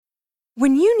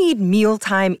When you need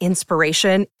mealtime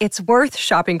inspiration, it's worth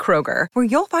shopping Kroger, where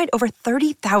you'll find over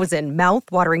 30,000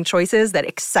 mouth-watering choices that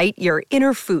excite your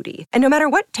inner foodie. And no matter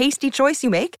what tasty choice you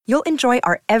make, you'll enjoy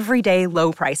our everyday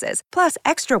low prices, plus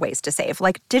extra ways to save,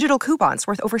 like digital coupons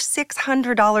worth over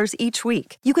 $600 each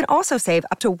week. You can also save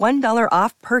up to $1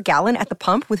 off per gallon at the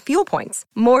pump with fuel points.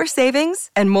 More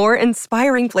savings and more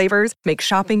inspiring flavors make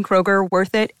shopping Kroger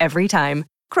worth it every time.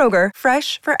 Kroger,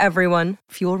 fresh for everyone.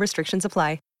 Fuel restrictions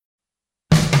apply.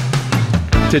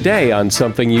 Today on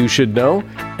Something You Should Know,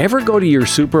 ever go to your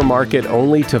supermarket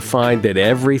only to find that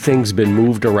everything's been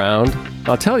moved around?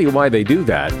 I'll tell you why they do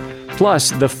that.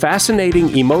 Plus, the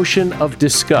fascinating emotion of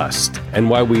disgust and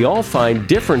why we all find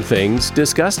different things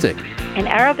disgusting. In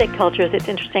Arabic cultures, it's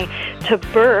interesting to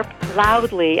burp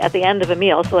loudly at the end of a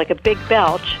meal, so like a big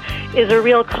belch, is a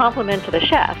real compliment to the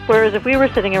chef. Whereas if we were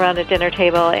sitting around a dinner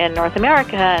table in North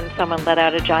America and someone let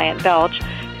out a giant belch,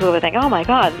 people would think, oh my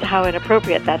God, how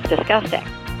inappropriate, that's disgusting.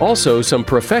 Also, some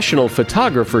professional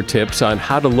photographer tips on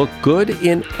how to look good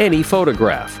in any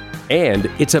photograph. And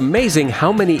it's amazing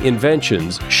how many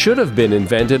inventions should have been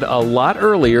invented a lot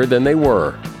earlier than they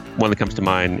were. One that comes to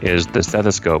mind is the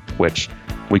stethoscope, which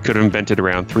we could have invented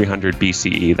around 300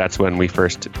 BCE. That's when we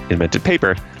first invented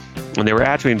paper. And they were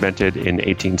actually invented in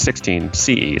 1816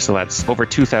 CE. So that's over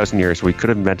 2,000 years. We could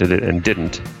have invented it and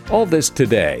didn't. All this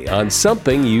today on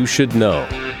Something You Should Know.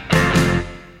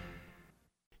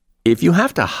 If you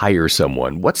have to hire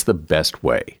someone, what's the best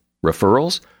way?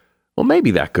 Referrals? Well, maybe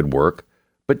that could work.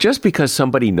 But just because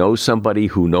somebody knows somebody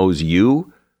who knows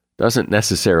you doesn't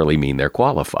necessarily mean they're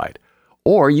qualified.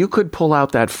 Or you could pull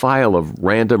out that file of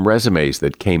random resumes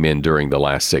that came in during the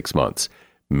last 6 months.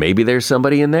 Maybe there's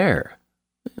somebody in there.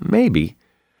 Maybe.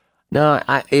 Now,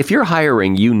 if you're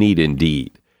hiring, you need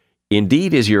Indeed.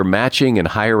 Indeed is your matching and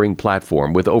hiring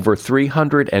platform with over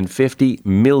 350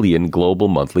 million global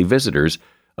monthly visitors,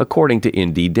 according to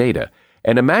Indeed data,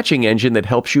 and a matching engine that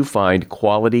helps you find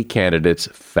quality candidates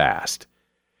fast.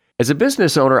 As a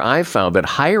business owner, I've found that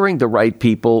hiring the right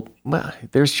people, well,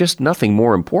 there's just nothing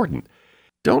more important.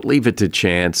 Don't leave it to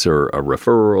chance or a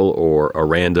referral or a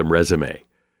random resume.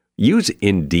 Use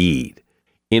Indeed.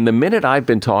 In the minute I've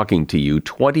been talking to you,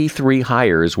 23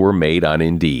 hires were made on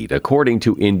Indeed, according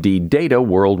to Indeed data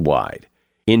worldwide.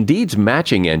 Indeed's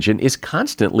matching engine is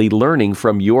constantly learning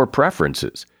from your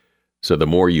preferences. So the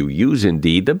more you use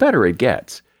Indeed, the better it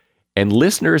gets. And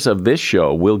listeners of this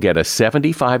show will get a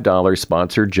 $75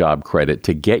 sponsored job credit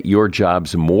to get your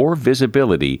jobs more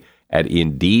visibility at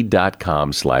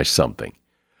Indeed.com/something.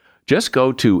 Just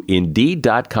go to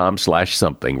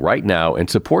Indeed.com/something right now and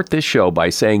support this show by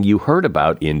saying you heard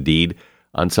about Indeed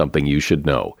on Something You Should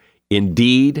Know.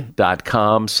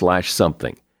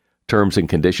 Indeed.com/something. Terms and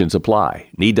conditions apply.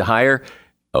 Need to hire?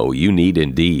 Oh, you need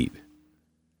Indeed.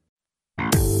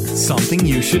 Something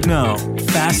you should know.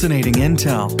 Fascinating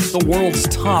intel, the world's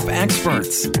top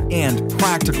experts, and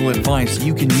practical advice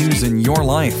you can use in your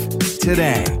life.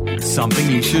 Today,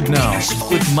 Something You Should Know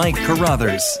with Mike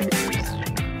Carruthers.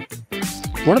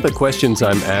 One of the questions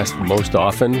I'm asked most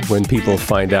often when people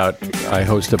find out I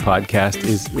host a podcast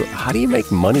is, how do you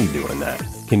make money doing that?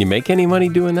 Can you make any money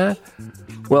doing that?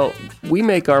 Well, we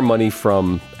make our money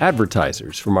from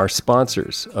advertisers, from our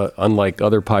sponsors, unlike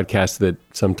other podcasts that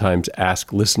sometimes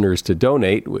ask listeners to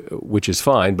donate, which is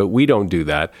fine, but we don't do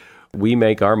that. We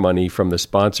make our money from the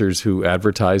sponsors who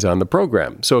advertise on the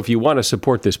program. So if you want to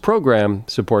support this program,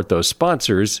 support those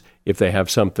sponsors if they have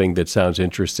something that sounds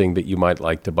interesting that you might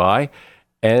like to buy,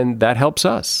 and that helps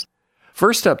us.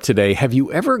 First up today, have you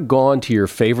ever gone to your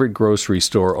favorite grocery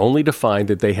store only to find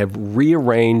that they have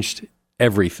rearranged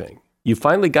everything? You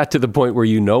finally got to the point where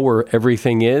you know where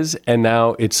everything is, and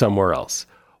now it's somewhere else.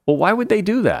 Well, why would they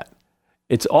do that?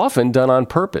 It's often done on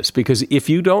purpose, because if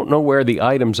you don't know where the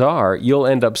items are, you'll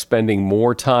end up spending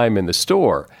more time in the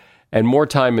store. And more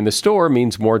time in the store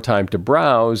means more time to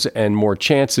browse and more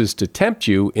chances to tempt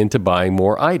you into buying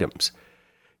more items.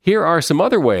 Here are some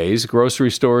other ways grocery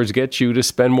stores get you to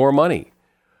spend more money.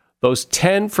 Those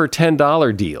 10 for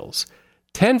 $10 deals.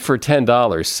 10 for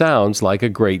 $10 sounds like a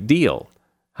great deal.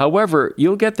 However,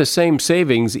 you'll get the same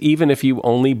savings even if you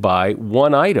only buy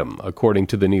one item, according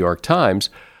to the New York Times.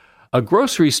 A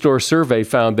grocery store survey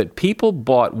found that people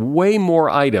bought way more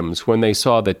items when they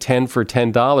saw the 10 for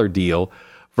 $10 deal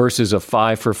versus a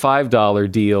 5 for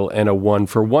 $5 deal and a 1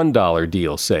 for $1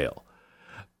 deal sale.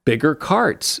 Bigger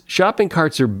carts. Shopping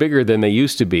carts are bigger than they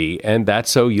used to be, and that's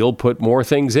so you'll put more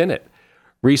things in it.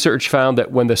 Research found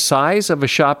that when the size of a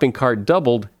shopping cart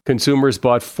doubled, consumers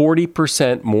bought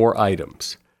 40% more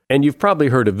items. And you've probably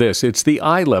heard of this. It's the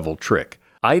eye level trick.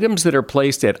 Items that are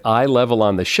placed at eye level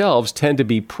on the shelves tend to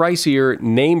be pricier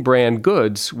name brand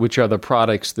goods, which are the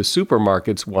products the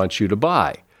supermarkets want you to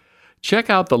buy. Check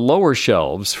out the lower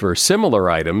shelves for similar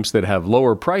items that have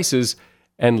lower prices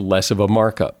and less of a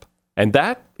markup. And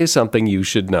that is something you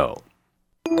should know.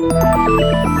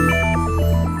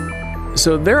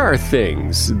 So there are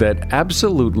things that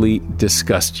absolutely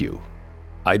disgust you.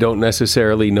 I don't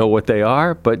necessarily know what they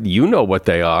are, but you know what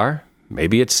they are.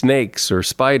 Maybe it's snakes or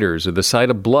spiders or the sight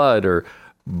of blood or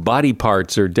body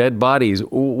parts or dead bodies,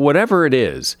 whatever it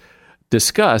is.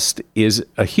 Disgust is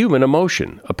a human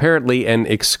emotion, apparently an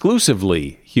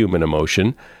exclusively human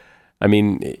emotion. I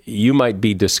mean, you might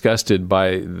be disgusted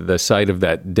by the sight of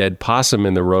that dead possum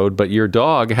in the road, but your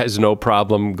dog has no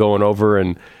problem going over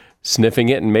and sniffing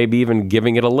it and maybe even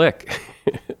giving it a lick.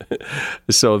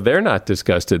 So they're not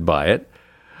disgusted by it.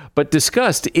 But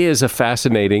disgust is a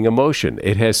fascinating emotion.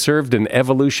 It has served an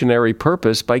evolutionary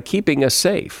purpose by keeping us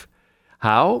safe.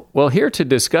 How? Well, here to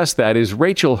discuss that is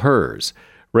Rachel Herz.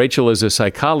 Rachel is a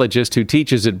psychologist who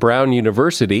teaches at Brown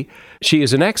University. She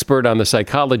is an expert on the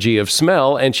psychology of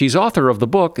smell, and she's author of the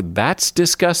book, That's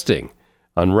Disgusting,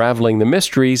 Unraveling the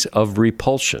Mysteries of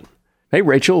Repulsion. Hey,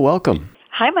 Rachel, welcome.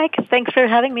 Hi, Mike. Thanks for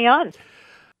having me on.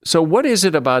 So what is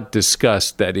it about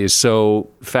disgust that is so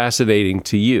fascinating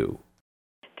to you?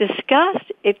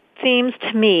 Disgust, it seems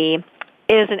to me,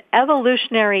 is an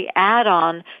evolutionary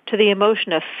add-on to the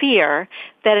emotion of fear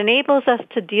that enables us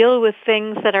to deal with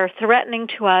things that are threatening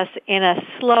to us in a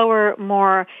slower,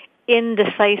 more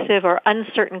indecisive or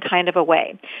uncertain kind of a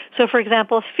way. So, for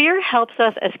example, fear helps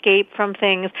us escape from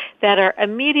things that are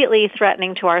immediately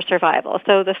threatening to our survival.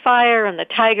 So the fire and the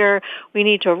tiger, we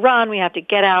need to run, we have to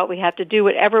get out, we have to do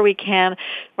whatever we can,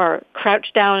 or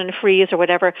crouch down and freeze or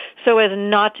whatever, so as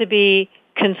not to be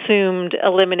consumed,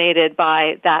 eliminated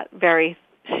by that very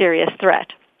serious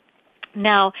threat.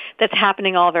 Now, that's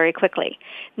happening all very quickly.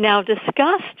 Now,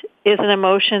 disgust is an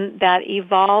emotion that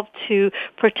evolved to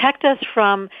protect us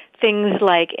from things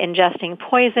like ingesting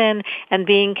poison and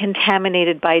being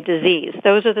contaminated by disease.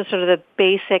 Those are the sort of the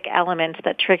basic elements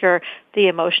that trigger the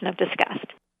emotion of disgust.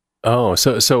 Oh,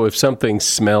 so if something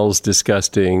smells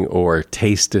disgusting or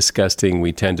tastes disgusting,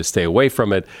 we tend to stay away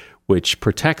from it, which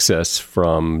protects us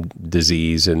from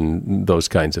disease and those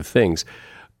kinds of things.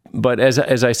 But as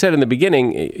I said in the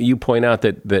beginning, you point out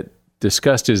that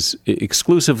disgust is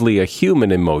exclusively a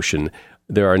human emotion.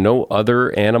 There are no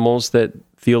other animals that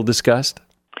feel disgust?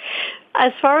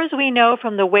 As far as we know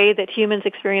from the way that humans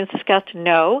experience disgust,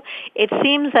 no. It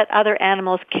seems that other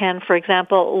animals can, for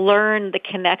example, learn the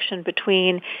connection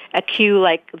between a cue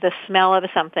like the smell of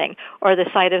something or the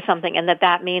sight of something, and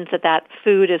that means that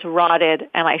food is rotted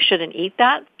and I shouldn't eat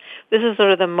that. This is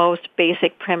sort of the most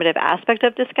basic, primitive aspect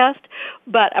of disgust.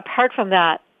 But apart from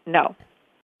that, no.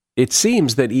 It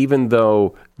seems that even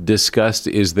though disgust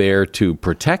is there to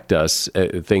protect us,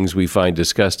 things we find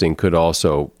disgusting could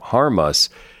also harm us.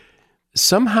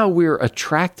 Somehow we're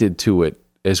attracted to it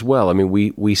as well. I mean,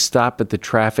 we stop at the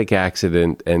traffic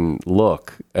accident and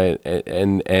look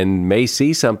and may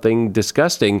see something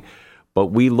disgusting, but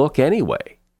we look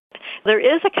anyway. There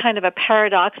is a kind of a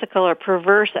paradoxical or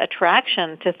perverse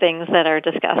attraction to things that are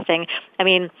disgusting. I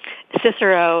mean,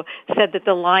 Cicero said that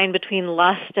the line between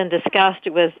lust and disgust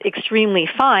was extremely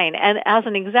fine. And as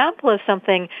an example of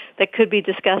something that could be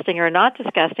disgusting or not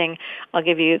disgusting, I'll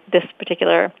give you this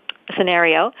particular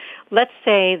scenario. Let's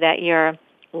say that your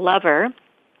lover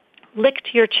licked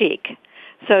your cheek.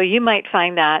 So you might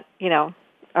find that,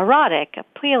 erotic,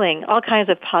 appealing, all kinds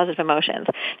of positive emotions.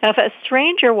 Now, if a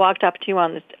stranger walked up to you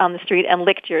on the street and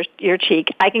licked your cheek,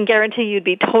 I can guarantee you'd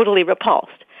be totally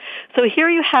repulsed. So here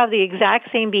you have the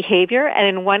exact same behavior, and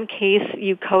in one case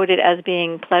you code it as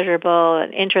being pleasurable,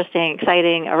 interesting,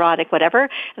 exciting, erotic, whatever.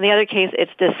 In the other case,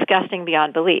 it's disgusting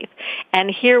beyond belief. And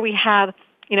here we have,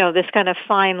 this kind of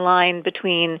fine line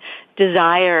between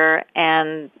desire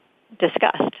and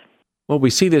disgust. Well, we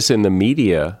see this in the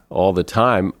media all the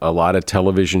time. A lot of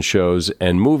television shows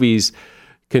and movies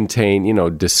contain,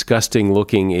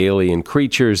 disgusting-looking alien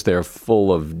creatures. They're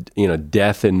full of,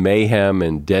 death and mayhem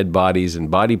and dead bodies and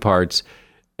body parts,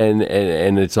 and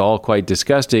it's all quite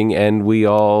disgusting, and we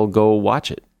all go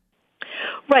watch it.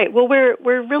 Right. Well, we're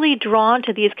really drawn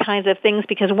to these kinds of things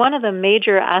because one of the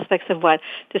major aspects of what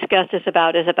disgust is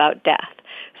about death.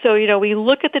 So, we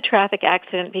look at the traffic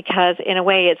accident because, in a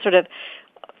way, it sort of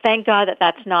thank God that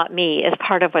that's not me is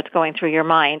part of what's going through your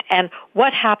mind. And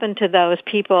what happened to those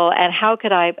people, and how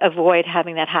could I avoid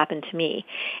having that happen to me?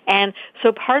 And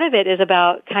so part of it is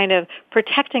about kind of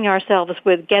protecting ourselves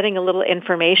with getting a little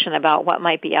information about what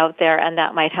might be out there, and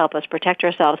that might help us protect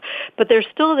ourselves. But there's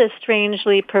still this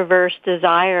strangely perverse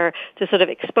desire to sort of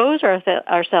expose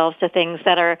ourselves to things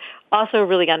that are also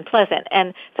really unpleasant.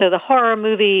 And so the horror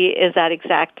movie is that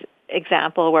exact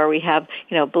example where we have,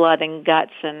 blood and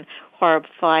guts and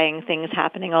horrifying things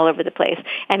happening all over the place,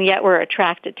 and yet we're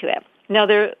attracted to it. Now,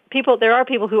 there are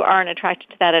people who aren't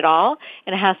attracted to that at all,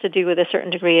 and it has to do with a certain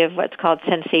degree of what's called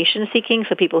sensation seeking.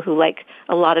 So people who like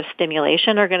a lot of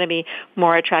stimulation are going to be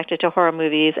more attracted to horror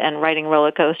movies and riding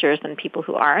roller coasters than people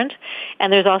who aren't.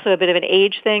 And there's also a bit of an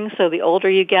age thing. So the older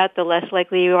you get, the less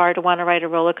likely you are to want to ride a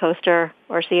roller coaster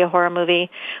or see a horror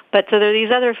movie. But so there are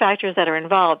these other factors that are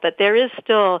involved. But there is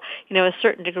still, a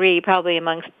certain degree, probably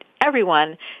amongst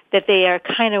everyone, that they are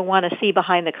kind of want to see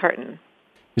behind the curtain.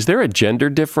 Is there a gender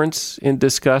difference in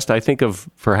disgust? I think of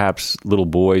perhaps little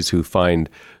boys who find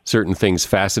certain things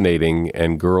fascinating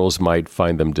and girls might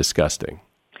find them disgusting.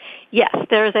 Yes,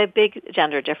 there is a big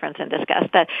gender difference in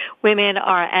disgust, that women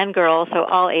are, and girls, so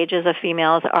all ages of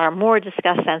females, are more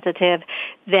disgust sensitive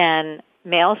than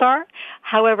males are.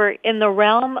 However, in the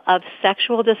realm of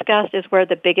sexual disgust is where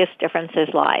the biggest differences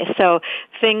lie. So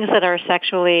things that are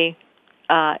sexually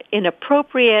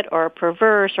inappropriate or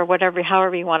perverse or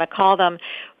however you want to call them,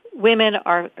 women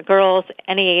or girls,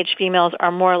 any age females,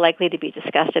 are more likely to be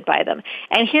disgusted by them.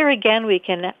 And here again, we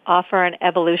can offer an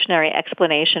evolutionary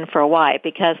explanation for why,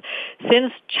 because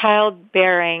since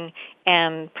childbearing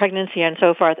and pregnancy and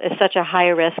so forth is such a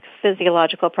high-risk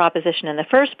physiological proposition in the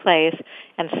first place,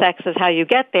 and sex is how you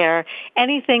get there,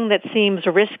 anything that seems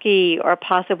risky or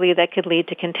possibly that could lead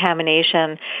to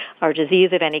contamination or disease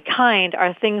of any kind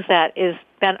are things that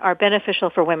are beneficial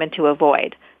for women to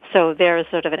avoid. So there's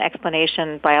sort of an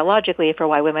explanation biologically for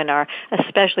why women are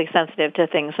especially sensitive to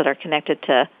things that are connected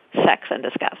to sex and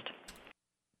disgust.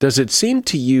 Does it seem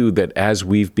to you that as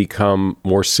we've become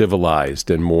more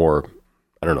civilized and more,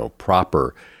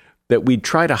 proper, that we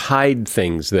try to hide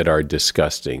things that are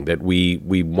disgusting, that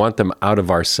we want them out of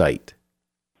our sight?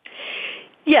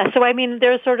 Yeah, so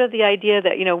there's sort of the idea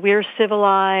that, we're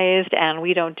civilized and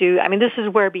we don't this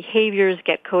is where behaviors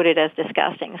get coded as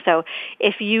disgusting. So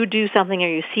if you do something or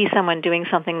you see someone doing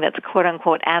something that's quote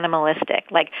unquote animalistic,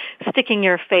 like sticking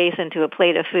your face into a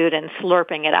plate of food and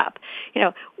slurping it up,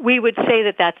 we would say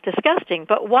that that's disgusting.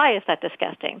 But why is that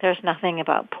disgusting? There's nothing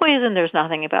about poison, there's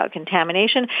nothing about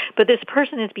contamination, but this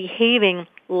person is behaving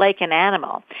like an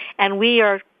animal. And we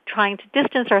are trying to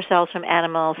distance ourselves from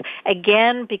animals,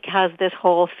 again, because this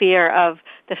whole fear of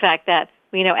the fact that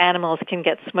we know animals can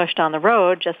get smushed on the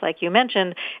road, just like you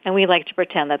mentioned, and we like to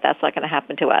pretend that that's not going to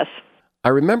happen to us. I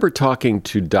remember talking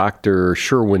to Dr.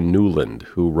 Sherwin Newland,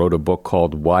 who wrote a book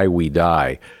called Why We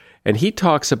Die, and he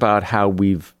talks about how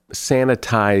we've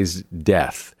sanitized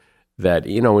death, that,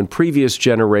 in previous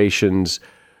generations,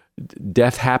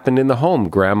 death happened in the home.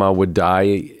 Grandma would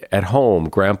die at home.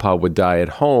 Grandpa would die at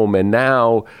home. And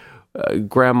now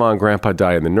grandma and grandpa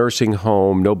die in the nursing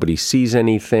home. Nobody sees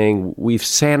anything. We've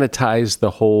sanitized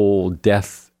the whole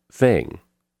death thing.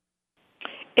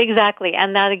 Exactly.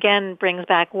 And that, again, brings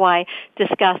back why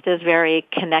disgust is very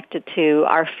connected to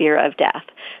our fear of death.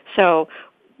 So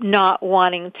not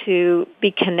wanting to be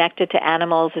connected to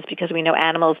animals is because we know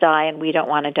animals die and we don't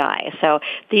want to die. So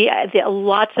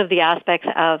lots of the aspects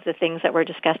of the things that we're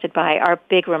disgusted by are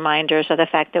big reminders of the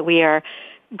fact that we are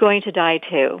going to die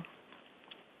too.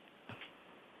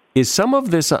 Is some of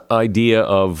this idea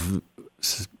of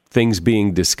things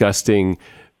being disgusting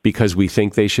because we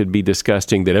think they should be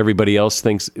disgusting, that everybody else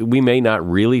thinks, we may not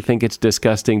really think it's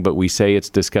disgusting, but we say it's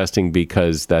disgusting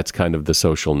because that's kind of the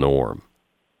social norm?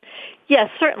 Yes,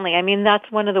 certainly.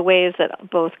 That's one of the ways that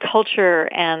both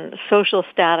culture and social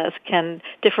status can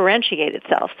differentiate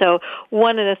itself. So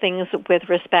one of the things with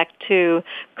respect to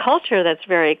culture that's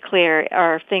very clear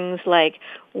are things like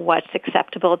what's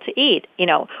acceptable to eat.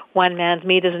 One man's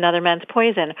meat is another man's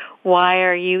poison. Why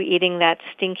are you eating that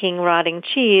stinking, rotting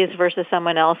cheese versus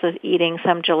someone else is eating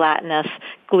some gelatinous,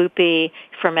 gloopy,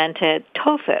 fermented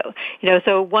tofu?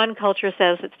 So one culture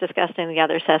says it's disgusting, the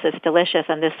other says it's delicious,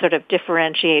 and this sort of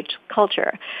differentiates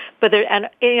culture. But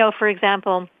for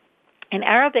example, In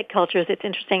Arabic cultures, it's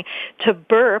interesting to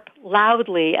burp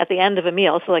loudly at the end of a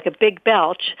meal, so like a big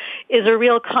belch, is a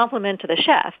real compliment to the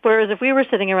chef. Whereas if we were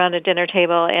sitting around a dinner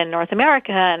table in North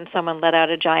America and someone let out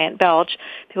a giant belch,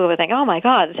 people would think, oh my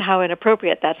God, how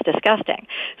inappropriate, that's disgusting.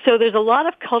 So there's a lot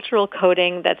of cultural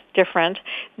coding that's different,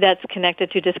 that's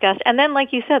connected to disgust. And then,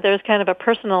 like you said, there's kind of a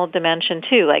personal dimension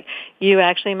too. Like you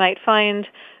actually might find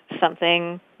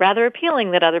something rather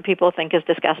appealing that other people think is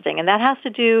disgusting. And that has to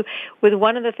do with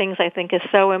one of the things I think is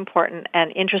so important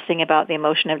and interesting about the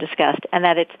emotion of disgust, and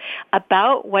that it's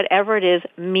about whatever it is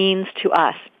means to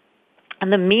us.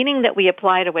 And the meaning that we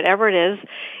apply to whatever it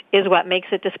is what makes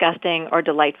it disgusting or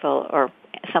delightful or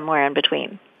somewhere in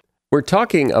between. We're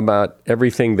talking about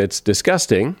everything that's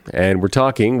disgusting, and we're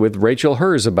talking with Rachel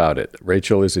Herz about it.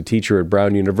 Rachel is a teacher at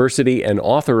Brown University and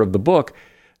author of the book,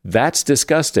 That's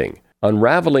Disgusting: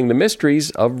 Unraveling the Mysteries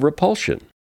of Repulsion.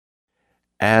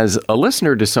 As a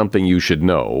listener to Something You Should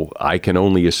Know, I can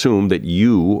only assume that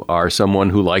you are someone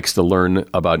who likes to learn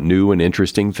about new and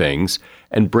interesting things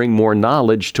and bring more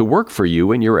knowledge to work for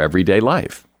you in your everyday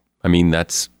life. I mean,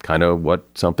 that's kind of what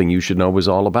Something You Should Know is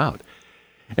all about.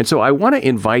 And so I want to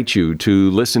invite you to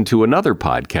listen to another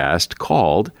podcast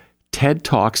called TED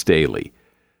Talks Daily.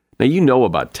 Now, you know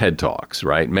about TED Talks,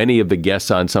 right? Many of the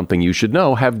guests on Something You Should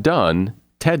Know have done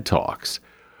TED Talks.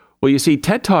 Well, you see,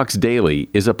 TED Talks Daily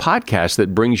is a podcast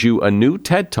that brings you a new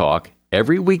TED Talk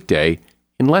every weekday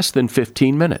in less than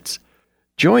 15 minutes.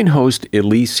 Join host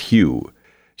Elise Hugh.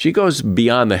 She goes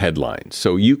beyond the headlines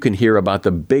so you can hear about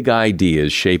the big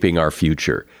ideas shaping our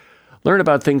future. Learn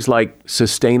about things like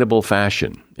sustainable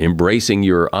fashion, embracing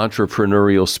your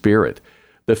entrepreneurial spirit,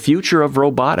 the future of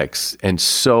robotics, and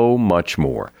so much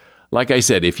more. Like I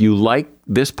said, if you like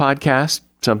this podcast,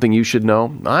 Something You Should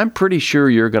Know, I'm pretty sure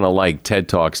you're going to like TED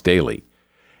Talks Daily.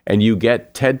 And you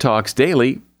get TED Talks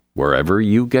Daily wherever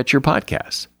you get your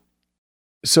podcasts.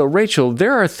 So, Rachel,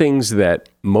 there are things that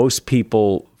most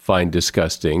people find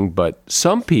disgusting, but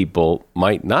some people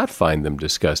might not find them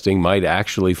disgusting, might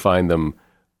actually find them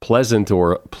pleasant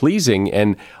or pleasing,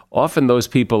 and often those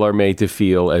people are made to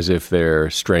feel as if they're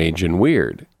strange and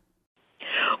weird.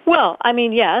 Well, I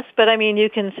mean, yes, but I mean, you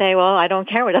can say, well, I don't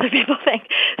care what other people think.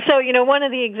 So, one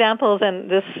of the examples, and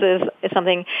this is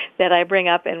something that I bring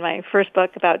up in my first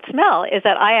book about smell, is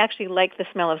that I actually like the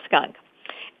smell of skunk.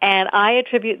 And I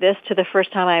attribute this to the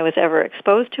first time I was ever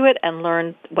exposed to it and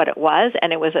learned what it was,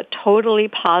 and it was a totally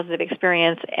positive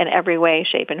experience in every way,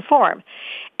 shape, and form.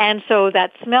 And so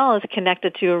that smell is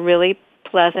connected to a really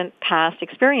pleasant past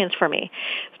experience for me.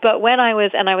 But when I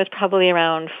was probably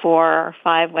around 4 or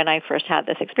 5 when I first had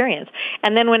this experience.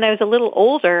 And then when I was a little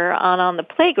older on the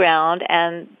playground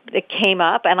and it came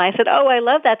up and I said, oh, I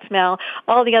love that smell,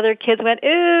 all the other kids went,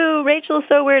 ooh, Rachel's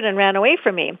so weird, and ran away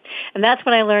from me. And that's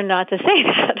when I learned not to say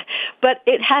that. But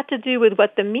it had to do with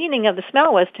what the meaning of the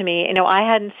smell was to me. I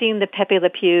hadn't seen the Pepe Le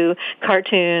Pew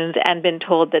cartoons and been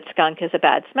told that skunk is a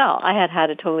bad smell. I had had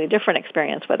a totally different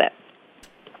experience with it.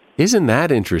 Isn't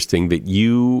that interesting that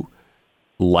you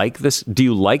like this? Do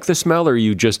you like the smell, or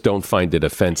you just don't find it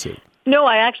offensive? No,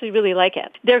 I actually really like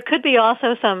it. There could be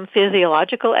also some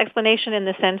physiological explanation in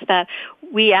the sense that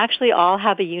we actually all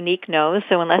have a unique nose.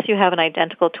 So unless you have an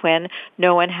identical twin,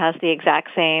 no one has the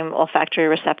exact same olfactory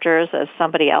receptors as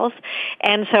somebody else.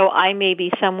 And so I may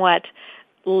be somewhat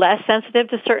less sensitive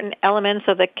to certain elements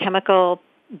of the chemical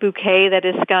bouquet that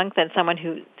is skunk than someone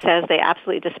who says they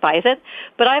absolutely despise it.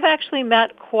 But I've actually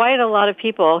met quite a lot of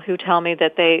people who tell me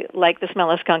that they like the smell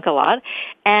of skunk a lot.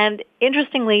 And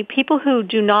interestingly, people who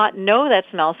do not know that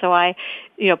smell, so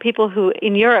people who,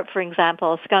 in Europe, for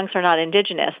example, skunks are not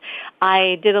indigenous.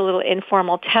 I did a little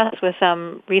informal test with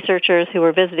some researchers who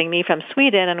were visiting me from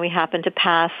Sweden, and we happened to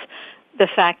pass the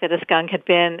fact that a skunk had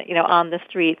been, on the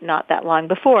street not that long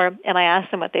before, and I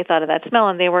asked them what they thought of that smell,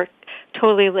 and they were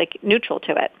totally neutral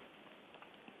to it.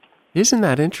 Isn't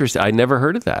that interesting? I never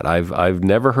heard of that. I've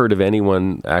never heard of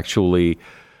anyone actually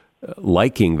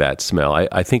liking that smell.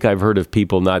 I think I've heard of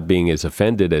people not being as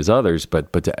offended as others,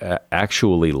 but to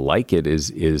actually like it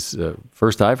is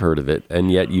first I've heard of it, and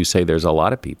yet you say there's a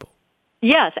lot of people.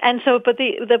 Yes, and so, but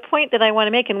the point that I want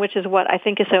to make, and which is what I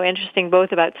think is so interesting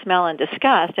both about smell and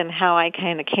disgust and how I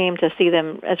kind of came to see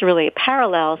them as really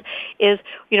parallels, is,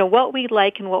 what we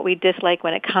like and what we dislike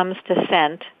when it comes to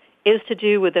scent is to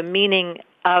do with the meaning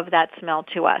of that smell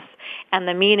to us. And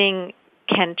the meaning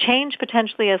can change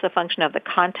potentially as a function of the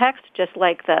context, just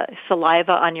like the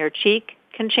saliva on your cheek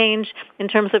can change in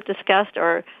terms of disgust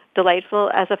or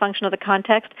delightful as a function of the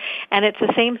context. And it's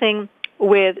the same thing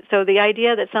So the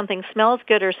idea that something smells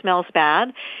good or smells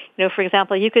bad, for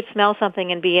example, you could smell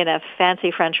something and be in a fancy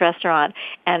French restaurant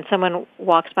and someone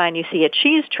walks by and you see a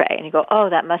cheese tray and you go, oh,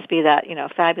 that must be that,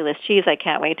 fabulous cheese I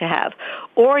can't wait to have.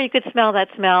 Or you could smell that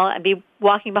smell and be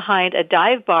walking behind a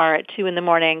dive bar at 2 a.m.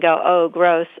 and go, oh,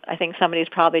 gross, I think somebody's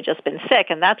probably just been sick,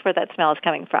 and that's where that smell is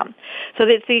coming from. So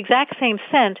it's the exact same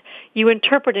scent you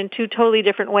interpret in two totally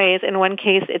different ways. In one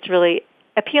case, it's really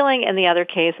appealing. In the other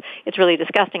case, it's really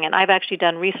disgusting. And I've actually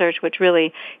done research which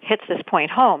really hits this point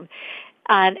home.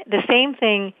 And the same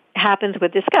thing happens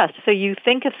with disgust. So you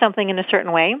think of something in a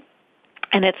certain way,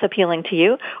 and it's appealing to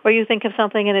you, or you think of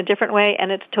something in a different way,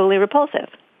 and it's totally repulsive.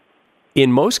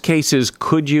 In most cases,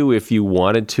 could you, if you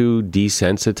wanted to,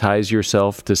 desensitize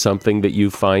yourself to something that you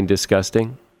find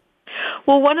disgusting?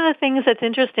 Well, one of the things that's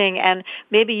interesting, and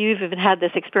maybe you've even had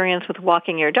this experience with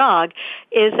walking your dog,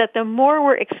 is that the more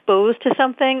we're exposed to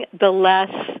something, the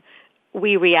less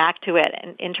we react to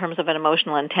it in terms of an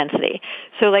emotional intensity.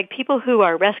 So like people who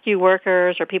are rescue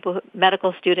workers or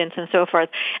medical students and so forth,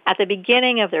 at the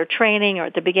beginning of their training or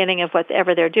at the beginning of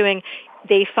whatever they're doing,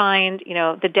 they find,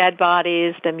 the dead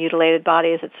bodies, the mutilated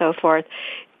bodies and so forth,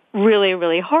 really,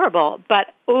 really horrible. But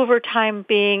over time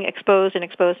being exposed,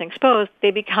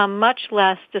 they become much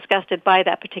less disgusted by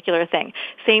that particular thing.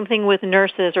 Same thing with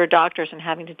nurses or doctors and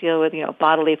having to deal with,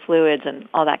 bodily fluids and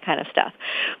all that kind of stuff.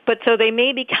 But so they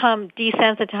may become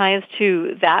desensitized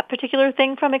to that particular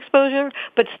thing from exposure,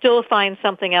 but still find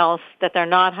something else that they're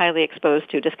not highly exposed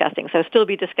to disgusting. So still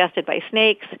be disgusted by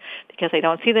snakes because they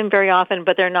don't see them very often,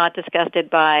 but they're not disgusted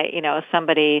by,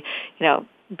 somebody,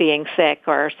 being sick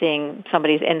or seeing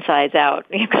somebody's insides out,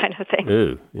 kind of thing.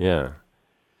 Ooh, yeah.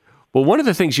 Well, one of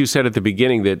the things you said at the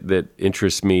beginning that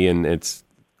interests me, and it's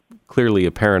clearly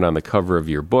apparent on the cover of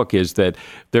your book, is that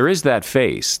there is that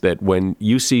face that when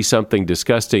you see something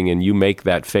disgusting and you make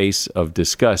that face of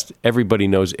disgust, everybody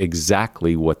knows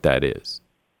exactly what that is.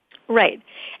 Right.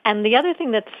 And the other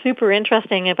thing that's super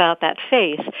interesting about that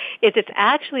face is it's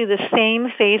actually the same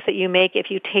face that you make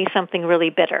if you taste something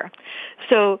really bitter.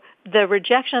 So the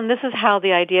rejection, this is how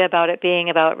the idea about it being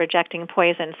about rejecting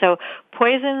poison. So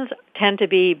poisons tend to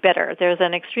be bitter. There's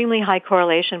an extremely high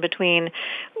correlation between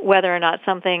whether or not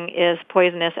something is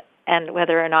poisonous and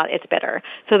whether or not it's bitter.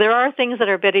 So there are things that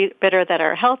are bitter that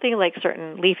are healthy, like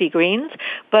certain leafy greens,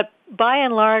 but by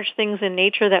and large, things in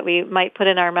nature that we might put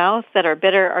in our mouth that are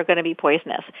bitter are going to be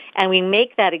poisonous. And we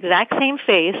make that exact same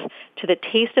face to the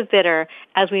taste of bitter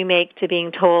as we make to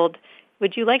being told,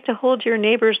 would you like to hold your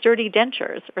neighbor's dirty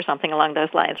dentures, or something along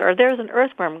those lines, or there's an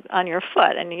earthworm on your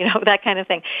foot, and that kind of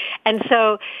thing. And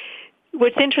so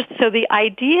what's interesting, so the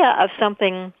idea of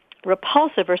something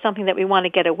repulsive or something that we want to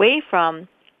get away from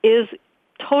is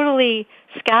totally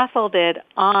scaffolded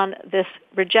on this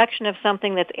rejection of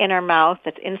something that's in our mouth,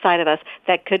 that's inside of us,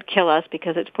 that could kill us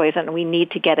because it's poison and we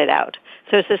need to get it out.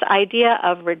 So it's this idea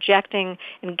of rejecting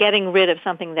and getting rid of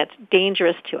something that's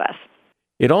dangerous to us.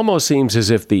 It almost seems as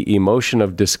if the emotion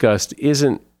of disgust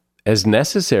isn't as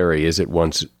necessary as it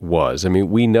once was. I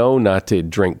mean, we know not to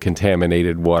drink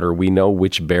contaminated water. We know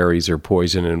which berries are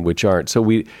poison and which aren't. So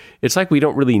it's like we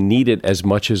don't really need it as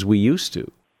much as we used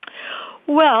to.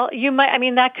 Well,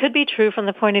 that could be true from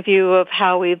the point of view of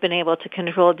how we've been able to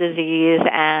control disease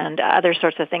and other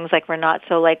sorts of things, like we're not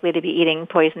so likely to be eating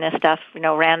poisonous stuff,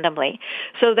 randomly.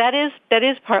 So that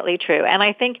is partly true. And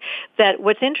I think that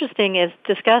what's interesting is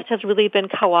disgust has really been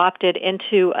co-opted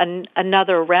into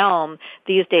another realm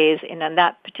these days, and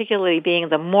that particularly being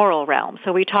the moral realm.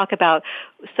 So we talk about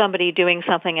somebody doing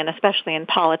something, and especially in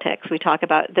politics, we talk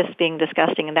about this being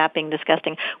disgusting and that being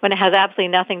disgusting, when it has absolutely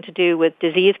nothing to do with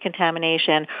disease contamination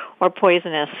or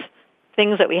poisonous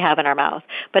things that we have in our mouth,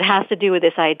 but has to do with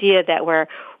this idea that we're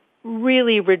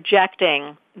really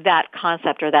rejecting that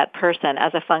concept or that person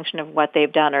as a function of what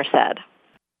they've done or said.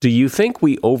 Do you think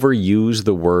we overuse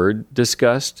the word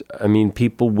disgust? I mean,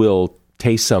 people will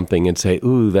taste something and say,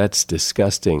 ooh, that's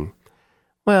disgusting.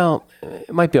 Well,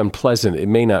 it might be unpleasant. It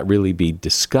may not really be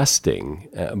disgusting,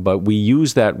 but we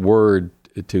use that word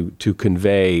to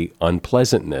convey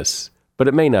unpleasantness, but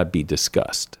it may not be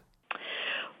disgust.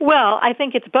 Well, I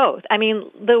think it's both. I mean,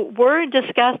 the word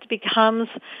disgust becomes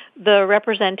the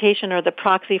representation or the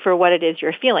proxy for what it is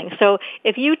you're feeling. So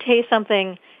if you taste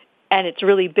something and it's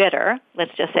really bitter,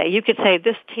 let's just say, you could say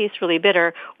this tastes really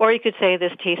bitter, or you could say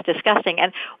this tastes disgusting.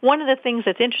 And one of the things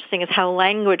that's interesting is how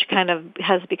language kind of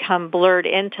has become blurred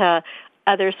into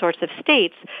other sorts of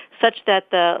states, such that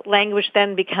the language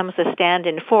then becomes a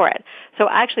stand-in for it. So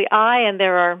actually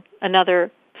there are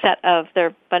there are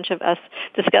a bunch of us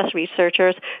disgust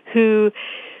researchers who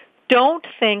don't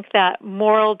think that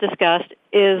moral disgust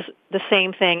is the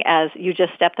same thing as you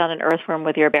just stepped on an earthworm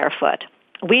with your bare foot.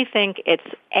 We think it's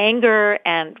anger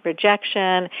and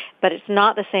rejection, but it's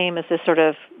not the same as this sort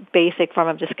of basic form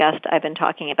of disgust I've been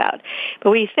talking about.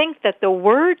 But we think that the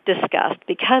word disgust,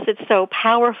 because it's so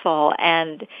powerful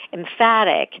and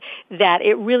emphatic, that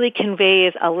it really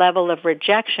conveys a level of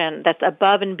rejection that's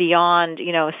above and beyond,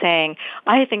 saying,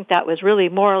 I think that was really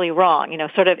morally wrong.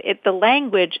 The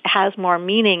language has more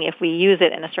meaning if we use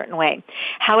it in a certain way.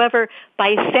 However,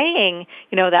 by saying,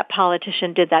 that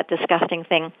politician did that disgusting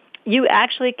thing, you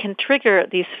actually can trigger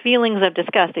these feelings of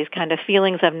disgust, these kind of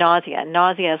feelings of nausea.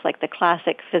 Nausea is like the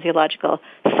classic physiological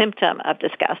symptom of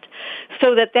disgust.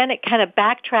 So that then it kind of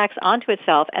backtracks onto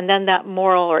itself, and then that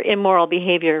moral or immoral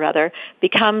behavior, rather,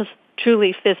 becomes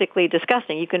truly physically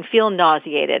disgusting. You can feel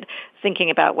nauseated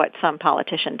thinking about what some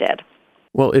politician did.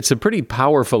 Well, it's a pretty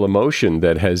powerful emotion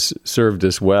that has served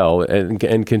us well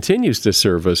and continues to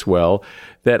serve us well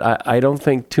that I don't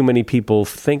think too many people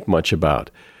think much about.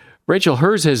 Rachel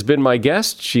Herz has been my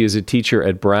guest. She is a teacher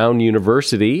at Brown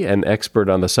University, an expert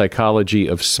on the psychology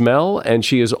of smell, and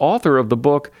she is author of the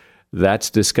book, That's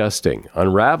Disgusting,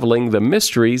 Unraveling the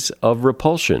Mysteries of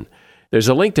Repulsion. There's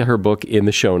a link to her book in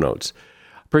the show notes.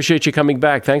 Appreciate you coming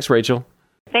back. Thanks, Rachel.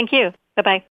 Thank you.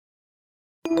 Bye-bye.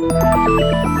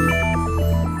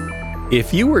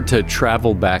 If you were to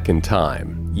travel back in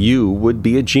time, you would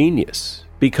be a genius.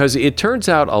 Because it turns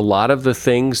out a lot of the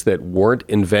things that weren't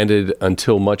invented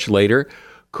until much later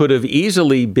could have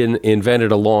easily been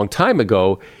invented a long time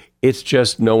ago. It's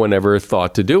just no one ever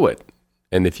thought to do it.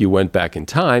 And if you went back in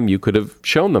time, you could have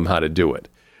shown them how to do it.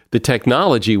 The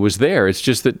technology was there. It's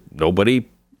just that nobody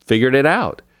figured it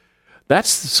out. That's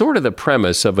sort of the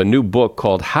premise of a new book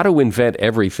called How to Invent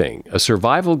Everything, a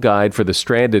survival guide for the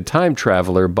stranded time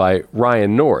traveler by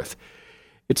Ryan North.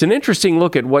 It's an interesting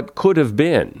look at what could have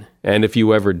been, and if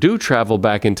you ever do travel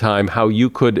back in time, how you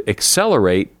could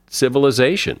accelerate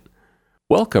civilization.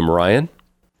 Welcome, Ryan.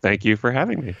 Thank you for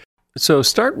having me. So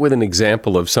start with an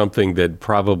example of something that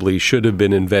probably should have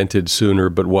been invented sooner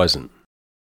but wasn't.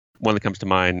 One that comes to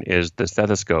mind is the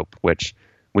stethoscope, which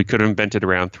we could have invented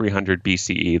around 300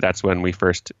 BCE. That's when we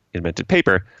first invented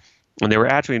paper. And they were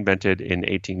actually invented in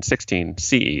 1816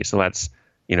 CE. So that's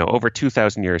over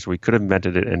 2,000 years, we could have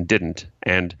invented it and didn't.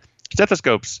 And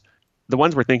stethoscopes, the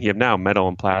ones we're thinking of now, metal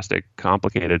and plastic,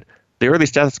 complicated. The early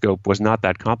stethoscope was not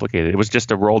that complicated. It was just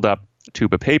a rolled up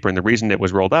tube of paper. And the reason it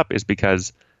was rolled up is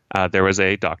because there was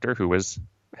a doctor who was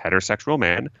a heterosexual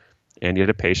man, and he had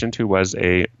a patient who was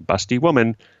a busty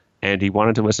woman, and he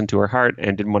wanted to listen to her heart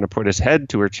and didn't want to put his head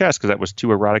to her chest because that was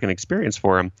too erotic an experience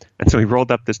for him. And so he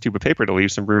rolled up this tube of paper to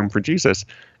leave some room for Jesus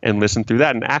and listened through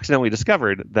that, and accidentally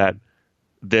discovered that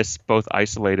this both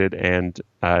isolated and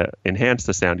enhanced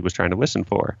the sound he was trying to listen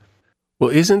for. Well,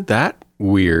 isn't that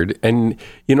weird? And,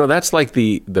 that's like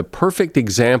the perfect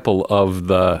example of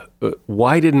the,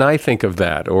 why didn't I think of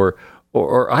that? Or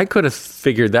I could have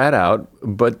figured that out,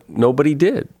 but nobody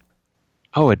did.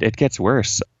 Oh, it gets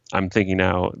worse. I'm thinking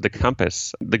now, the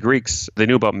compass. The Greeks, they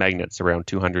knew about magnets around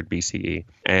 200 BCE.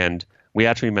 And we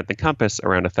actually invent the compass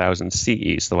around 1000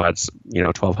 CE, so that's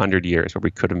 1200 years where we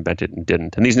could invent it and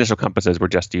didn't. And these initial compasses were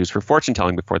just used for fortune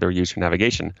telling before they were used for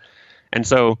navigation. And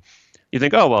so you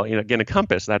think, oh well, again, a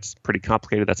compass, that's pretty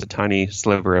complicated. That's a tiny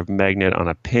sliver of magnet on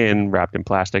a pin wrapped in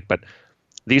plastic. But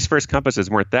these first compasses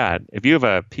weren't that. If you have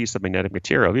a piece of magnetic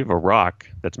material, if you have a rock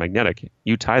that's magnetic,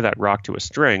 you tie that rock to a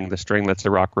string. The string lets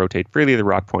the rock rotate freely. The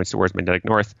rock points towards magnetic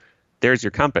north. There's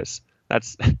your compass.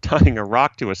 That's tying a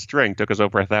rock to a string took us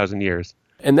over 1,000 years.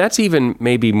 And that's even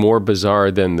maybe more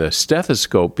bizarre than the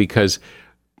stethoscope because,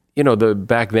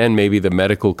 back then maybe the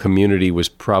medical community was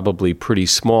probably pretty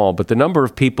small, but the number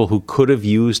of people who could have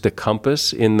used a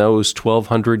compass in those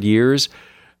 1,200 years,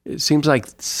 it seems like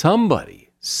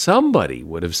somebody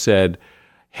would have said,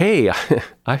 hey,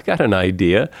 I've got an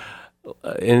idea,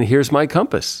 and here's my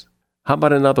compass. How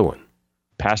about another one?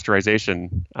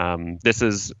 Pasteurization. This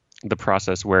is the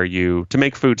process where to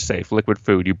make food safe, liquid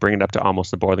food, you bring it up to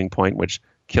almost the boiling point, which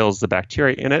kills the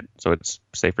bacteria in it, so it's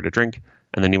safer to drink,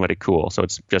 and then you let it cool. So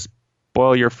it's just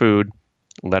boil your food,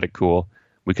 let it cool.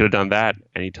 We could have done that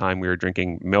anytime we were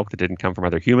drinking milk that didn't come from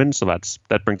other humans, so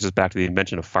that brings us back to the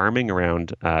invention of farming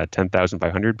around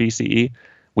 10,500 BCE.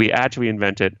 We actually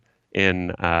invented in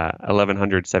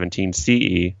 1117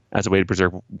 CE as a way to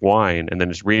preserve wine, and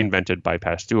then it's reinvented by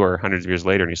Pasteur hundreds of years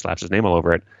later, and he slaps his name all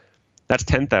over it. That's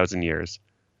 10,000 years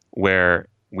where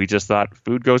we just thought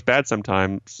food goes bad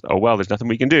sometimes. Oh, well, there's nothing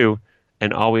we can do.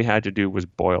 And all we had to do was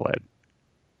boil it.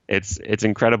 It's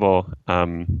incredible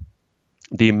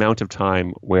the amount of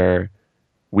time where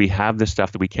we have this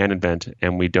stuff that we can invent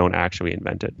and we don't actually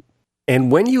invent it. And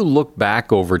when you look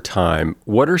back over time,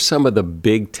 what are some of the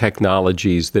big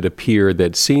technologies that appear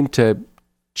that seem to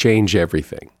change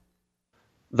everything?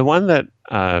 The one that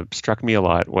struck me a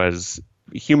lot was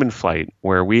human flight,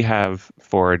 where we have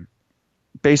for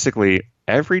basically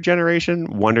every generation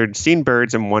seen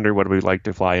birds and wondered what it would be like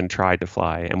to fly and tried to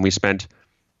fly. And we spent,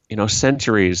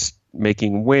 centuries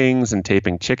making wings and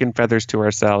taping chicken feathers to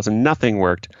ourselves, and nothing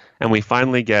worked. And we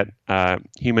finally get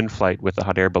human flight with the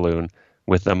hot air balloon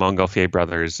with the Montgolfier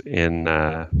brothers in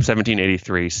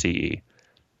 1783 CE.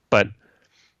 But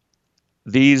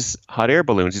these early hot air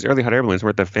balloons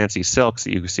weren't the fancy silks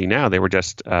that you see now. They were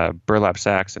just burlap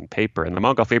sacks and paper. And the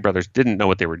Montgolfier brothers didn't know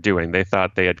what they were doing. They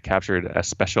thought they had captured a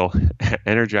special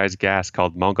energized gas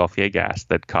called Montgolfier gas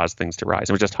that caused things to rise.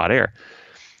 It was just hot air.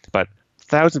 But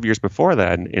thousands of years before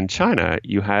that, in China,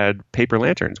 you had paper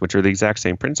lanterns, which are the exact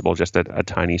same principle, just at a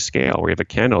tiny scale, where you have a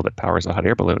candle that powers a hot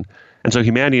air balloon. And so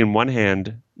humanity, in one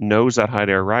hand, knows that hot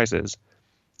air rises,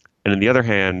 and in the other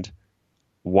hand,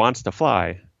 wants to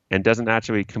fly, and doesn't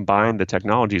actually combine the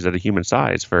technologies at a human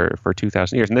size for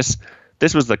 2,000 years. And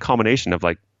this was the culmination of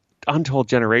like untold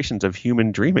generations of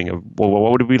human dreaming of, well,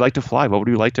 what would we like to fly? What would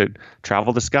we like to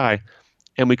travel the sky?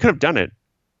 And we could have done it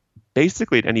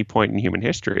basically at any point in human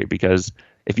history, because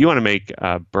if you want to make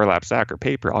a burlap sack or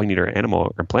paper, all you need are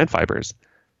animal or plant fibers.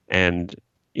 And,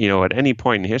 at any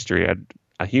point in history,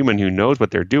 a human who knows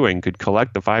what they're doing could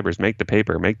collect the fibers, make the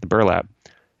paper, make the burlap,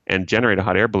 and generate a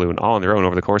hot air balloon all on their own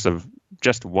over the course of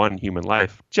just one human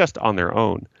life, just on their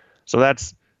own. So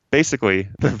that's basically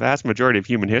the vast majority of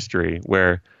human history,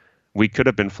 where we could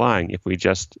have been flying if we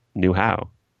just knew how.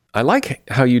 I like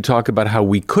how you talk about how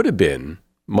we could have been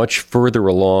much further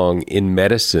along in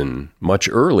medicine much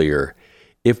earlier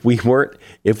if we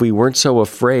weren't so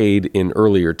afraid in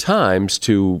earlier times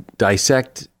to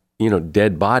dissect,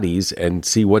 dead bodies and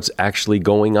see what's actually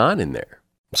going on in there.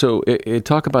 So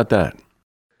talk about that.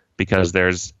 Because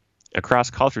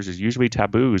across cultures, there's usually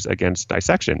taboos against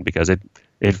dissection, because it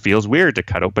feels weird to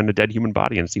cut open a dead human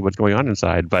body and see what's going on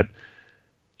inside. But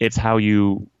it's how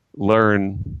you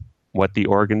learn what the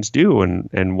organs do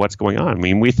and what's going on. I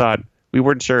mean, we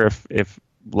weren't sure if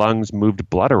lungs moved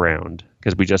blood around,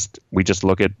 because we just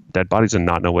look at dead bodies and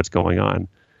not know what's going on.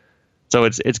 So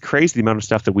it's crazy the amount of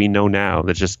stuff that we know now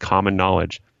that's just common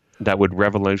knowledge that would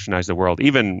revolutionize the world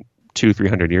even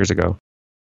 200-300 years ago.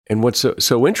 And what's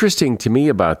so interesting to me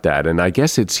about that, and I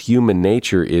guess it's human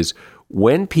nature, is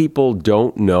when people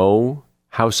don't know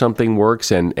how something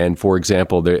works, and for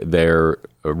example, they're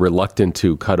reluctant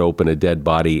to cut open a dead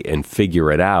body and figure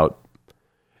it out,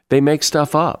 they make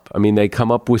stuff up. I mean, they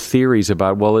come up with theories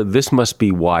about, well, this must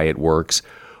be why it works,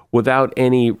 without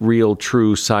any real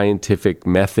true scientific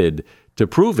method to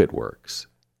prove it works.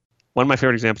 One of my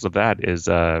favorite examples of that is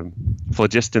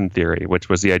phlogiston theory, which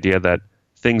was the idea that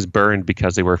things burned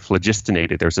because they were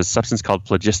phlogistinated. There's a substance called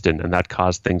phlogiston, and that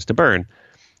caused things to burn.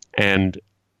 And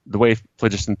the way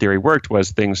phlogiston theory worked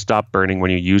was things stopped burning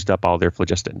when you used up all their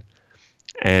phlogiston.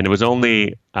 And it was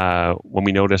only when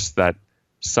we noticed that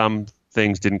some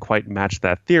things didn't quite match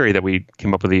that theory that we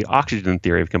came up with the oxygen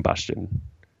theory of combustion,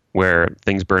 where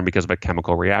things burn because of a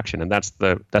chemical reaction. And that's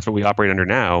what we operate under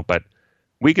now, but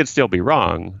we could still be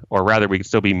wrong, or rather we could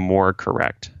still be more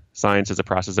correct. Science is a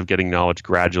process of getting knowledge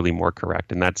gradually more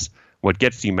correct. And that's what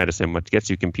gets you medicine, what gets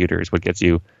you computers, what gets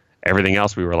you everything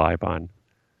else we rely upon.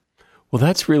 Well,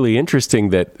 that's really interesting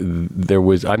that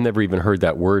I've never even heard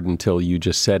that word until you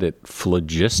just said it,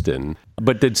 phlogiston.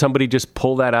 But did somebody just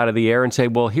pull that out of the air and say,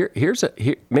 well,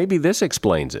 maybe this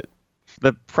explains it?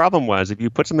 The problem was, if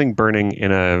you put something burning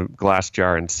in a glass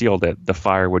jar and sealed it, the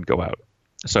fire would go out.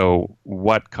 So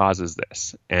what causes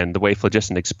this? And the way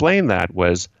phlogiston explained that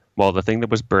was, well, the thing that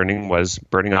was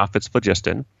burning off its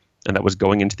phlogiston, and that was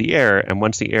going into the air. And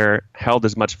once the air held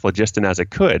as much phlogiston as it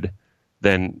could,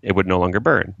 then it would no longer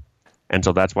burn. And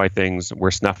so that's why things were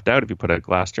snuffed out if you put a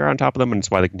glass jar on top of them, and it's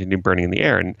why they continue burning in the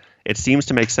air. And it seems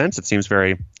to make sense. It seems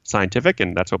very scientific,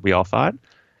 and that's what we all thought.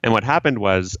 And what happened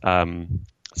was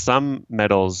some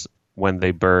metals, when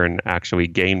they burn, actually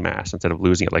gain mass instead of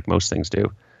losing it like most things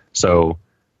do. So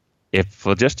if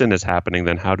phlogiston is happening,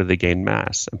 then how do they gain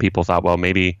mass? And people thought, well,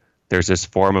 maybe there's this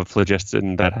form of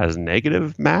phlogiston that has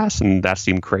negative mass, and that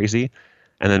seemed crazy.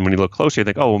 And then when you look closer, you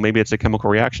think, oh, well, maybe it's a chemical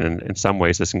reaction. In some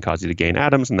ways, this can cause you to gain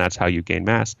atoms, and that's how you gain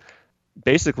mass.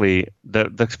 Basically,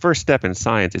 the first step in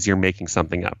science is you're making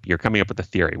something up. You're coming up with a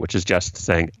theory, which is just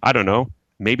saying, I don't know,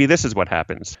 maybe this is what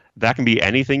happens. That can be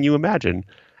anything you imagine.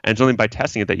 And it's only by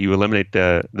testing it that you eliminate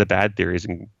the bad theories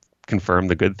and confirm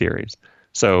the good theories.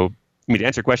 So, I mean, to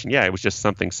answer your question, yeah, it was just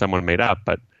something someone made up,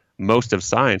 but most of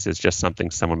science is just something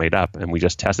someone made up, and we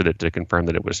just tested it to confirm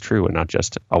that it was true and not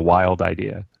just a wild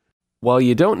idea. While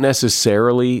you don't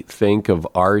necessarily think of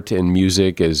art and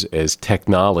music as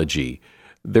technology,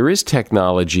 there is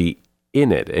technology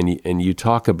in it. And you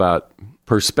talk about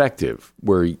perspective,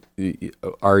 where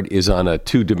art is on a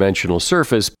two-dimensional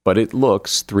surface, but it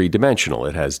looks three-dimensional.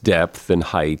 It has depth and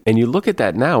height. And you look at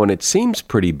that now, and it seems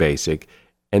pretty basic.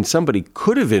 And somebody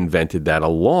could have invented that a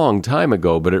long time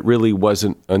ago, but it really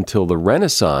wasn't until the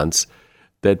Renaissance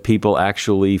that people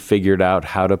actually figured out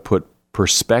how to put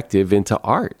perspective into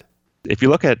art. If you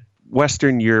look at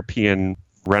Western European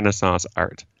Renaissance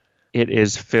art, it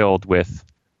is filled with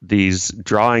these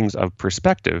drawings of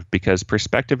perspective, because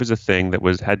perspective is a thing that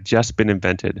had just been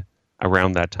invented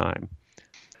around that time.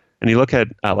 And you look at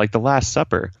like The Last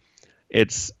Supper,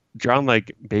 it's drawn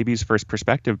like baby's first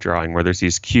perspective drawing, where there's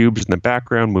these cubes in the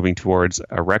background moving towards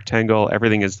a rectangle.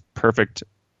 Everything is perfect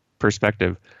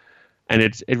perspective. And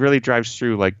it really drives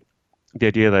through like the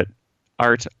idea that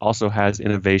art also has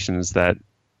innovations that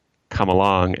come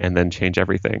along and then change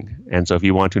everything. And so if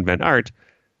you want to invent art,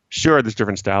 sure, there's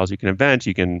different styles you can invent.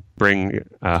 You can bring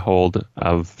a hold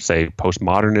of, say,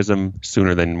 postmodernism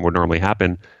sooner than would normally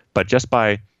happen. But just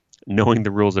by knowing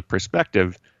the rules of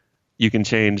perspective, you can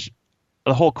change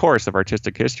the whole course of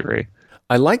artistic history.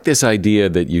 I like this idea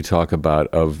that you talk about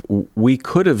of we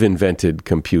could have invented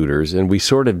computers, and we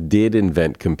sort of did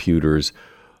invent computers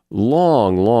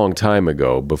long time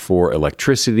ago. Before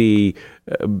electricity,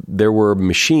 there were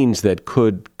machines that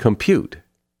could compute.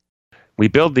 We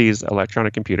build these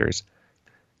electronic computers.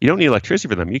 You don't need electricity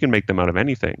for them. You can make them out of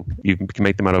anything. You can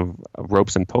make them out of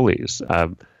ropes and pulleys. A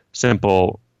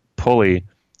simple pulley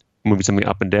moving something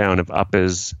up and down. If up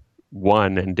is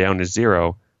 1 and down is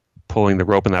 0, pulling the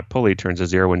rope on that pulley turns a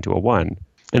 0 into a 1.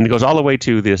 And it goes all the way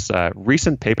to this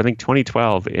recent paper, I think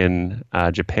 2012, in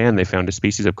Japan. They found a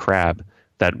species of crab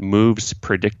that moves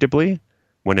predictably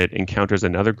when it encounters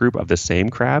another group of the same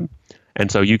crab.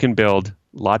 And so you can build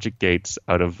logic gates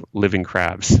out of living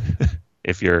crabs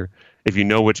if you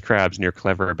know which crabs and you're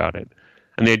clever about it.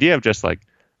 And the idea of just like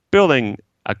building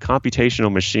a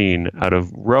computational machine out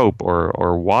of rope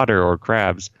or water or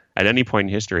crabs at any point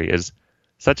in history is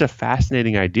such a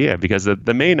fascinating idea, because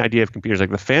the main idea of computers, like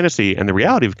the fantasy and the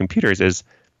reality of computers, is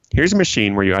here's a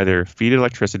machine where you either feed it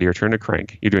electricity or turn a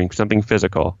crank. You're doing something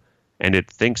physical, and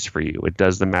it thinks for you. It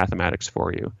does the mathematics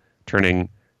for you. Turning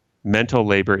mental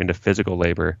labor into physical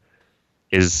labor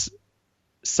is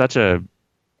such a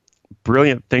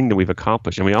brilliant thing that we've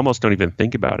accomplished, and we almost don't even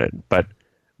think about it. But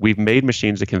we've made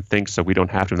machines that can think so we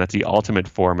don't have to, and that's the ultimate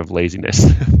form of laziness,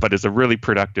 but it's a really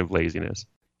productive laziness.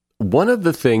 One of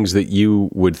the things that you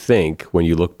would think when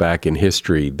you look back in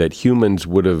history that humans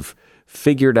would have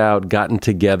figured out, gotten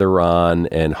together on,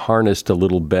 and harnessed a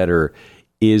little better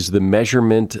is the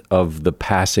measurement of the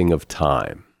passing of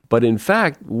time. But in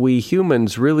fact, we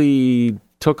humans really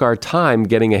took our time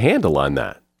getting a handle on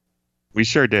that. We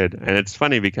sure did. And it's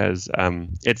funny because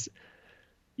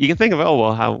you can think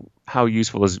of, how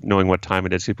useful is knowing what time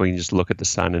it is? People can just look at the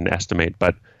sun and estimate.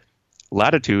 But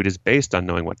latitude is based on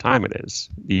knowing what time it is.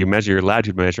 You measure your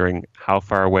latitude measuring how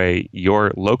far away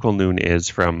your local noon is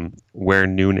from where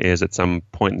noon is at some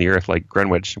point in the Earth, like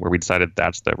Greenwich, where we decided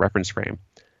that's the reference frame.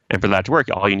 And for that to work,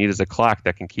 all you need is a clock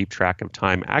that can keep track of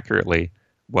time accurately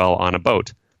while on a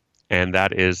boat. And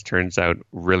that turns out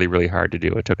really, really hard to do.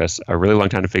 It took us a really long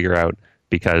time to figure out,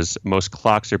 because most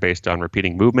clocks are based on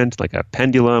repeating movement, like a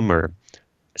pendulum or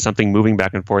something moving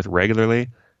back and forth regularly.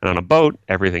 And on a boat,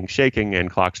 everything's shaking and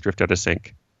clocks drift out of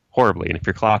sync horribly. And if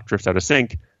your clock drifts out of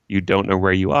sync, you don't know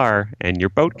where you are and your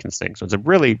boat can sink. So it's a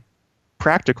really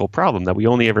practical problem that we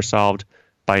only ever solved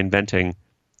by inventing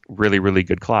really, really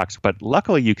good clocks. But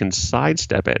luckily, you can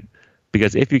sidestep it,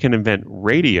 because if you can invent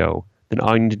radio, then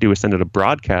all you need to do is send it a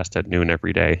broadcast at noon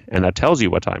every day, and that tells you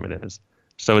what time it is.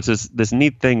 So it's this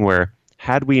neat thing where,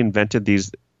 had we invented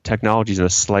these technologies in a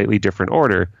slightly different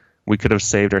order, we could have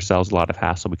saved ourselves a lot of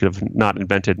hassle. We could have not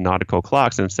invented nautical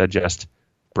clocks and instead just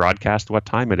broadcast what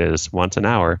time it is once an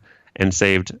hour, and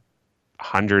saved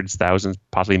hundreds, thousands,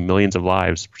 possibly millions of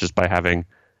lives just by having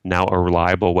now a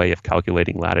reliable way of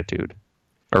calculating latitude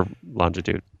or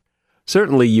longitude.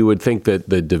 Certainly, you would think that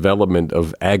the development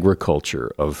of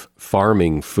agriculture, of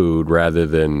farming food rather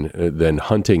than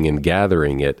hunting and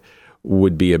gathering it,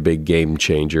 would be a big game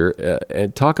changer.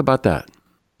 And talk about that.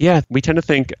 Yeah, we tend to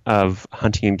think of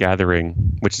hunting and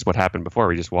gathering, which is what happened before.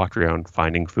 We just walked around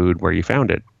finding food where you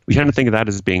found it. We tend to think of that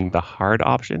as being the hard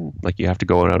option, like you have to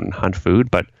go out and hunt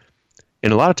food. But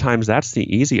in a lot of times, that's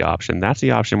the easy option. That's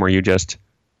the option where you just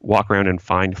walk around and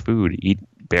find food, eat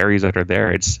berries that are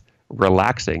there. It's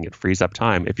relaxing. It frees up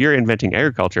time. If you're inventing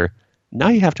agriculture, now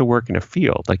you have to work in a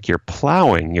field. Like you're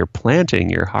plowing, you're planting,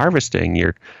 you're harvesting,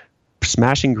 you're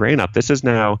smashing grain up. This is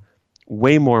now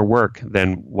way more work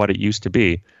than what it used to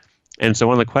be. And so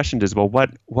one of the questions is, well,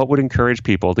 what would encourage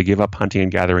people to give up hunting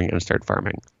and gathering and start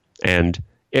farming? And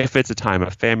if it's a time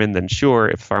of famine, then sure,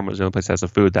 if farm was the only place that has the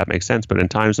food, that makes sense. But in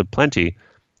times of plenty,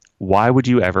 why would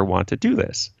you ever want to do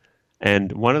this?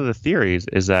 And one of the theories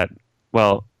is that,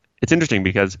 well, it's interesting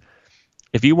because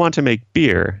if you want to make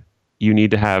beer, you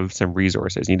need to have some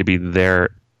resources. You need to be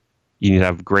there. You need to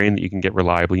have grain that you can get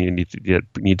reliably. You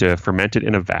need to ferment it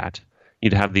in a vat. You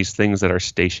need to have these things that are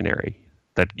stationary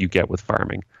that you get with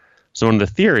farming. So one of the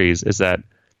theories is that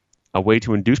a way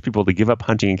to induce people to give up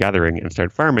hunting and gathering and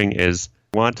start farming is,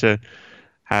 want to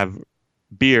have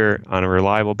beer on a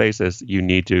reliable basis, you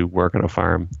need to work on a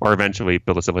farm or eventually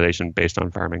build a civilization based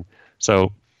on farming.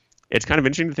 So it's kind of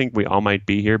interesting to think we all might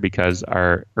be here because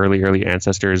our early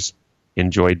ancestors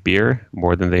enjoyed beer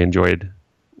more than they enjoyed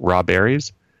raw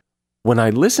berries. When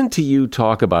I listen to you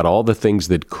talk about all the things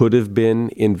that could have been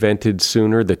invented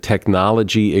sooner, the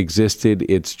technology existed,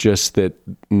 it's just that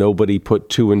nobody put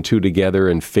two and two together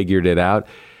and figured it out.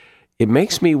 It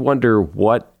makes me wonder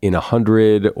what in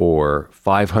 100 or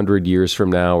 500 years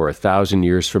from now or 1,000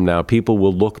 years from now, people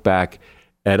will look back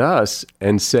at us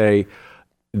and say,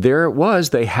 there it was,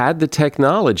 they had the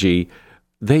technology,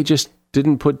 they just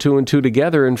didn't put two and two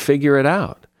together and figure it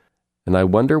out. And I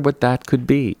wonder what that could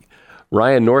be.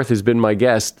 Ryan North has been my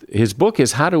guest. His book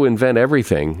is How to Invent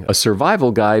Everything, a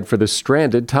survival guide for the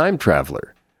stranded time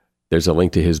traveler. There's a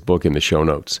link to his book in the show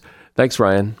notes. Thanks,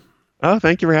 Ryan. Oh,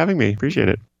 thank you for having me. Appreciate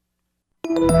it.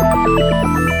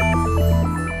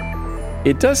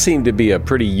 It does seem to be a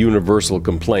pretty universal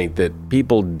complaint that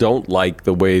people don't like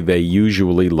the way they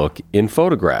usually look in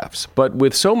photographs. But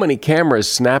with so many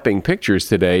cameras snapping pictures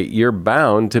today, you're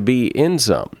bound to be in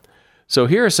some. So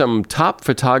here are some top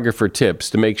photographer tips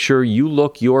to make sure you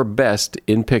look your best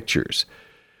in pictures.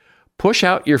 Push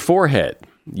out your forehead.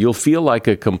 You'll feel like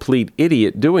a complete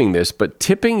idiot doing this, but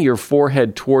tipping your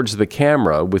forehead towards the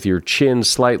camera with your chin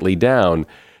slightly down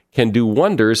can do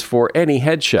wonders for any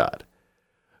headshot.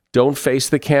 Don't face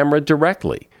the camera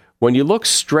directly. When you look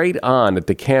straight on at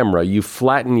the camera, you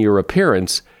flatten your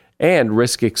appearance and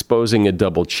risk exposing a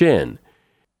double chin.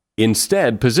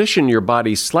 Instead, position your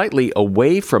body slightly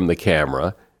away from the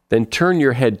camera, then turn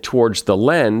your head towards the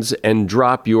lens and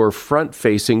drop your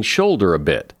front-facing shoulder a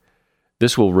bit.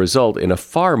 This will result in a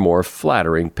far more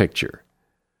flattering picture.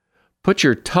 Put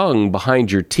your tongue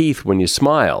behind your teeth when you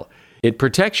smile. It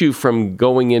protects you from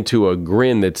going into a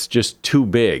grin that's just too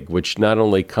big, which not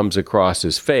only comes across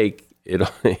as fake, it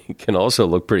can also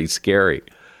look pretty scary.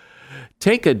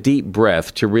 Take a deep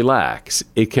breath to relax.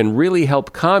 It can really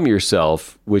help calm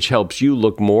yourself, which helps you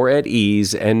look more at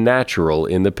ease and natural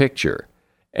in the picture.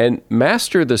 And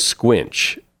master the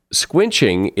squinch.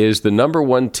 Squinching is the number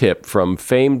one tip from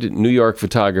famed New York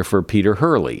photographer Peter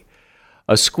Hurley.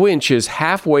 A squinch is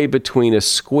halfway between a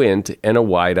squint and a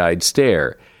wide-eyed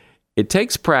stare. It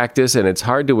takes practice and it's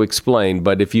hard to explain,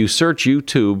 but if you search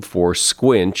YouTube for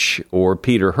squinch or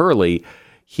Peter Hurley,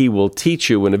 he will teach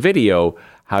you in a video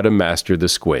how to master the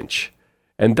squinch.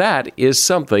 And that is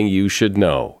something you should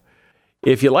know.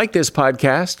 If you like this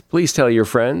podcast, please tell your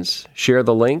friends, share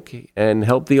the link, and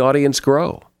help the audience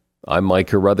grow. I'm Mike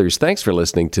Carruthers. Thanks for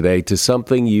listening today to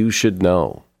Something You Should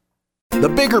Know. The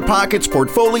Bigger Pockets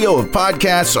portfolio of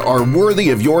podcasts are worthy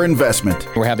of your investment.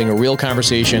 We're having a real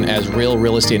conversation as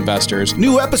real estate investors.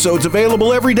 New episodes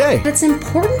available every day. It's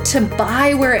important to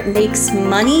buy where it makes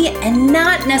money and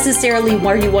not necessarily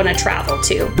where you want to travel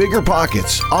to. Bigger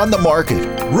Pockets, On the Market,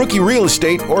 Rookie Real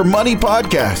Estate, or Money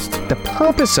Podcast. The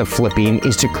purpose of flipping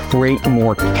is to create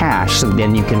more cash so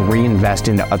then you can reinvest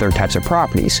into other types of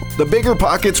properties. The Bigger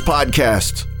Pockets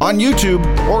Podcast, on YouTube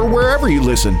or wherever you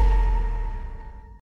listen.